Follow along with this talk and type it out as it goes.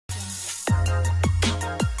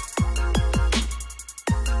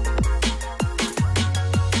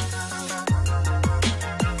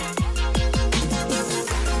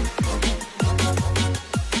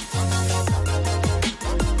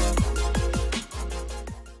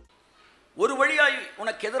வழியாய்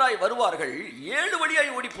உனக்கு எதிராய் வருவார்கள், 7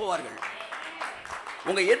 வழியாய் ஓடி போவார்கள்.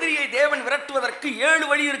 உங்க எதிரியை தேவன் விரட்டுவதற்கு 7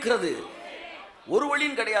 வழி இருக்கிறது. ஒரு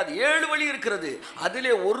வழியும் கிடையாது, 7 வழி இருக்கிறது.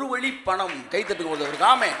 அதிலே ஒரு வழி பணம். கைத்தட்டுங்க போது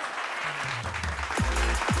ஆமென்.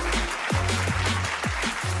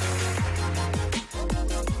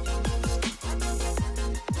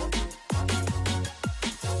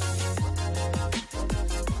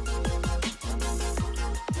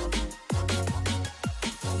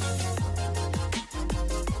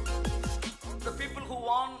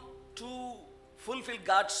 Fulfill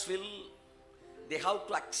God's will, they have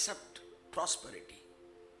to accept prosperity.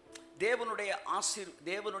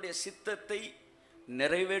 தேவனுடைய சித்தத்தை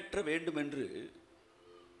நிறைவேற்ற வேண்டும் என்று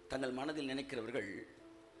தங்கள் மனதில் நினைக்கிறவர்கள்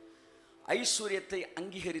ஐஸ்வர்யத்தை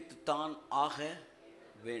அங்கீகரித்துத்தான் ஆக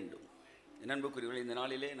வேண்டும். நண்புக்குரியவர்களே, இந்த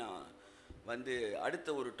நாளிலே நான் வந்து அடுத்த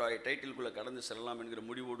ஒரு டைட்டிலுக்குள்ளே கடந்து செல்லலாம் என்கிற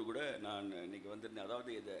முடிவோடு கூட நான் இன்னைக்கு வந்திருந்தேன்.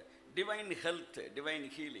 அதாவது இந்த டிவைன் ஹெல்த்,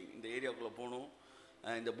 டிவைன் ஹீலிங், இந்த ஏரியாவுக்குள்ளே போகணும்.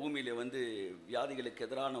 இந்த பூமியில் வந்து வியாதிகளுக்கு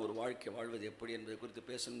எதிரான ஒரு வாழ்க்கை வாழ்வது எப்படி என்பதை குறித்து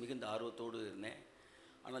பேச மிகுந்த ஆர்வத்தோடு இருந்தேன்.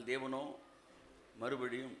 ஆனால் தேவனோ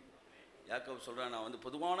மறுபடியும் யாக்கோபு சொல்கிறான், நான் வந்து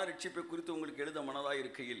பொதுவான ரட்சிப்பை குறித்து உங்களுக்கு எழுத மனதாக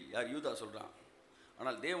இருக்கையில், யார் யூதா சொல்கிறான்.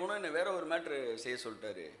 ஆனால் தேவனோ என்னை வேற ஒரு மேட்ரு செய்ய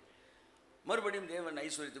சொல்லிட்டாரு. மறுபடியும் தேவன்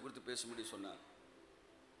ஐஸ்வர்யத்தை குறித்து பேசும்படி சொன்னார்.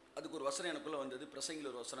 அதுக்கு ஒரு வசனம் எனக்குள்ளே வந்தது.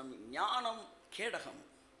 பிரசங்கில் ஒரு வசனம், ஞானம் கேடகம்.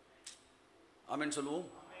 ஆமென் சொல்லுவோம்.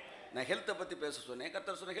 நான் ஹெல்த்தை பற்றி பேச சொன்னேன்.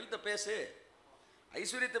 கர்த்தர் சொன்ன ஹெல்த்தை பேசு,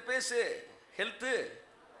 ஐஸ்வர்யத்தை பேசு, ஹெல்த்து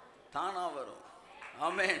தானா வரும்.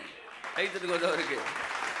 ஆமென். கைத்தட்டுங்க அவருக்கு.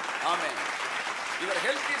 ஆமென். Your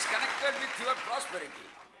health is connected with your prosperity.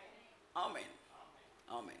 ஆமென்.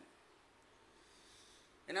 ஆமென்.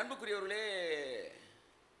 என் அன்புக்குரியவர்களே,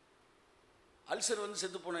 அல்சர் வந்து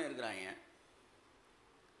செத்து போன இருக்கிறாங்க.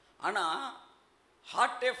 ஆனால்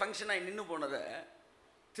ஹார்ட்டே ஃபங்க்ஷன் ஆகி நின்று போனதை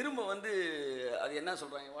திரும்ப வந்து அது என்ன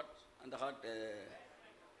சொல்கிறாங்க, வாட் அந்த ஹார்ட்டு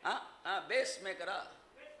பேஸ் மேக்கரா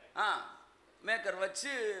மேக்கர்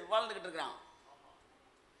வச்சு வாழ்ந்துக்கிட்டு இருக்கிறான்.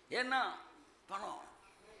 ஏன்னா பணம்.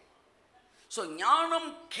 ஸோ ஞானம்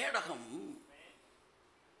கேடகம்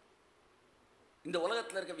இந்த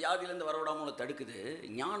உலகத்தில் இருக்க வியாதியிலேருந்து வரவிடாமல் தடுக்குது.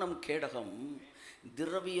 ஞானம் கேடகம்,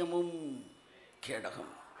 திரவியமும்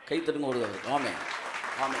கேடகம். கைத்தடுங்க ஒரு ஆமென்.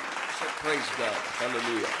 ஆமென். Price God.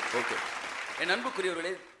 ஹல்லேலூயா. ஓகே. என்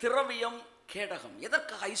அன்புக்குரியவர்களே, திரவியம் கேடகம்.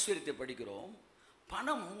 எதற்காக ஐஸ்வர்யத்தை படிக்கிறோம்?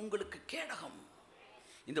 பணம் உங்களுக்கு கேடகம்.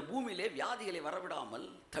 இந்த பூமியிலே வியாதிகளை வரவிடாமல்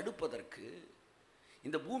தடுப்பதற்கு,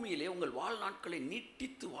 இந்த பூமியிலே உங்கள் வாழ்நாட்களை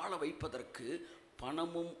நீட்டித்து வாழ வைப்பதற்கு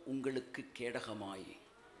பணமும் உங்களுக்கு கேடகமாய்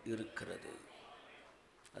இருக்கிறது.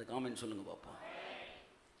 அதுக்கு ஆமென் சொல்லுங்க பாப்பா.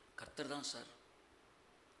 கர்த்தர் தான் சார்,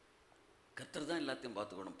 கர்த்தர் தான் எல்லாத்தையும்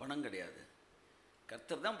பார்த்துக்கணும், பணம் கிடையாது.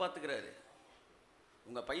 கர்த்தர் தான் பார்த்துக்கிறாரு.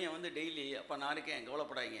 உங்கள் பையன் வந்து டெய்லி, அப்பா நான் இருக்கேன்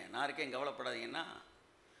கவலைப்படாதீங்க, நான் இருக்கேன் கவலைப்படாதீங்கன்னா,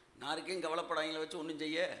 நான் இருக்கேன் கவலைப்படாதீங்கள வச்சு ஒன்றும்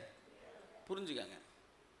செய்ய புரிஞ்சுக்காங்க.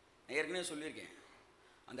 நான் ஏற்கனவே சொல்லியிருக்கேன்,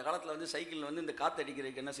 அந்த காலத்தில் வந்து சைக்கிளில் வந்து இந்த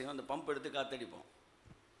காற்றடிக்கிறதுக்கு என்ன செய்வோம், அந்த பம்ப் எடுத்து காற்றடிப்போம்.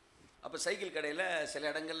 அப்போ சைக்கிள் கடையில் சில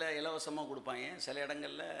இடங்களில் இலவசமாக கொடுப்பாங்க, சில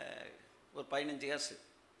இடங்களில் ஒரு 15 காசு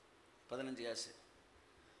 15 காசு.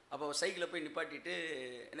 அப்போ சைக்கிளை போய் நிப்பாட்டிட்டு,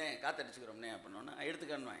 என்ன காற்றடிச்சுக்கிறோம்னே அப்படின்னோன்னா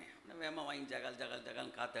எடுத்துக்கணுவாங்க. வேகமாக வாங்கி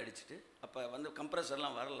ஜகால்னு காற்று அடிச்சுட்டு, அப்போ வந்து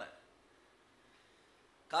கம்ப்ரஸர்லாம் வரல,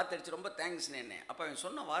 காற்றடிச்சு ரொம்ப தேங்க்ஸ்ண்ணே என்ன. அப்போ அவன்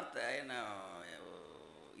சொன்ன வார்த்தை என்ன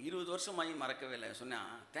 20 வருஷம் வாங்கி மறக்கவே இல்லை.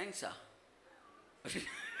 சொன்னான், தேங்க்ஸா,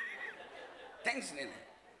 தேங்க்ஸ்ண்ணே,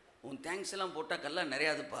 உன் தேங்க்ஸ் எல்லாம் போட்டால் கல்லா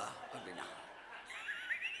நிறையாதுப்பா அப்படின்னா.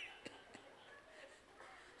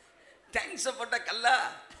 தேங்க்ஸை போட்டால் கல்லா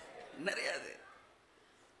நிறையாது.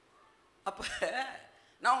 அப்போ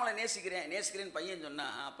நான் உங்களை நேசிக்கிறேன்னு பையன்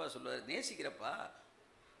சொன்னால் அப்பா சொல்லுவார், நேசிக்கிறப்பா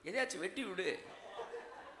எதையாச்சும் வெட்டி விடு.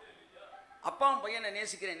 அப்பாவும் பையனை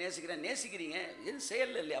நேசிக்கிறீங்க, எதுவும்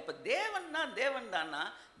செயல் இல்லையா? அப்போ தேவன்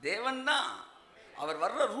தான். அவர்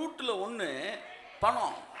வர்ற ரூட்டில் ஒன்று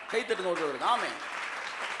பணம். கைத்தட்டுங்க ஒருவர். ஆமென்.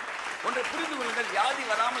 ஒன்றை புரிந்து கொள்ளுங்கள், வியாதி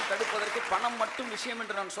வராமல் தடுப்பதற்கு பணம் மட்டும் விஷயம்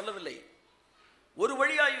என்று நான் சொல்லவில்லை. ஒரு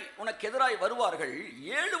வழியாய் உனக்கு எதிராய் வருவார்கள்,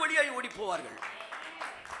 7 வழியாய் ஓடி போவார்கள்.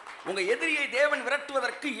 உங்க எதிரியை தேவன்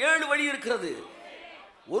விரட்டுவதற்கு 7 வழி இருக்கிறது.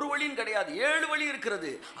 ஒரு வழியும் கிடையாது, 7 வழி இருக்கிறது.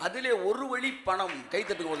 அதிலே ஒரு வழி பணம்.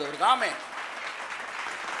 கைத்தட்டுங்க ஒருவர். ஆமென்.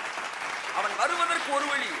 அவன் வருவதற்கு ஒரு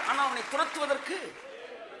வழி, ஆனால் அவனை துரத்துவதற்கு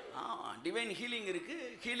டிவைன் ஹீலிங் இருக்கு.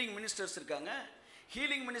 ஹீலிங் மினிஸ்டர்ஸ் இருக்காங்க.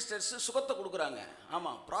 ஹீலிங் மினிஸ்டர்ஸ் சுகத்தை கொடுக்குறாங்க.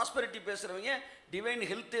 ஆமாம். ப்ராஸ்பெரிட்டி பேசுகிறவங்க டிவைன்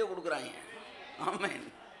ஹெல்த்தே கொடுக்குறாங்க. ஆமென்.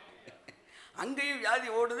 அங்கேயும் வியாதி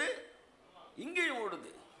ஓடுது, இங்கேயும்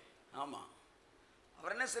ஓடுது. ஆமாம்.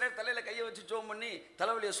 அவர் என்ன சிலர் தலையில் கையை வச்சு சோம் பண்ணி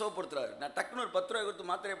தலைவலியை சோப்படுத்துறாரு. நான் டக்குன்னு ஒரு 10 ரூபாய் கொடுத்து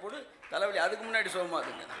மாத்திரையை போடு, தலைவலி அதுக்கு முன்னாடி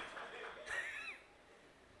சோமாதுங்க.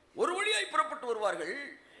 ஒரு வழியாய் புறப்பட்டு வருவார்கள்,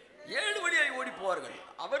 7 வழியாய் ஓடி போவார்கள்.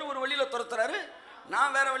 அவர் ஒரு வழியில துரத்துறாரு,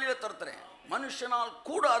 நான் வேற வழியில துரத்துறேன். மனுஷனால்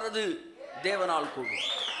கூடாதது தேவனால் கூடும்.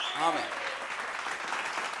 ஆமென்.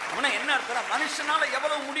 அவனா என்ன அர்த்தம்? மனுஷனால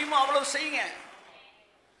எவ்வளவு முடியுமோ அவ்வளவு செய்யுங்க.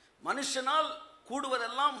 மனுஷனால்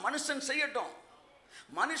கூடுவதெல்லாம் மனுஷன் செய்யட்டும்.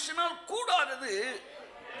 மனுஷனால் கூடாதது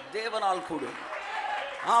தேவனால் கூடும்.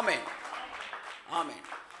 ஆமென், ஆமென்.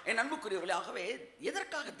 என் அன்புக்குரியவர்களே, ஆகவே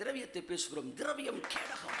எதற்காக திரவியத்தை பேசுகிறோம்? திரவியம்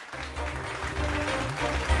கேடகம்.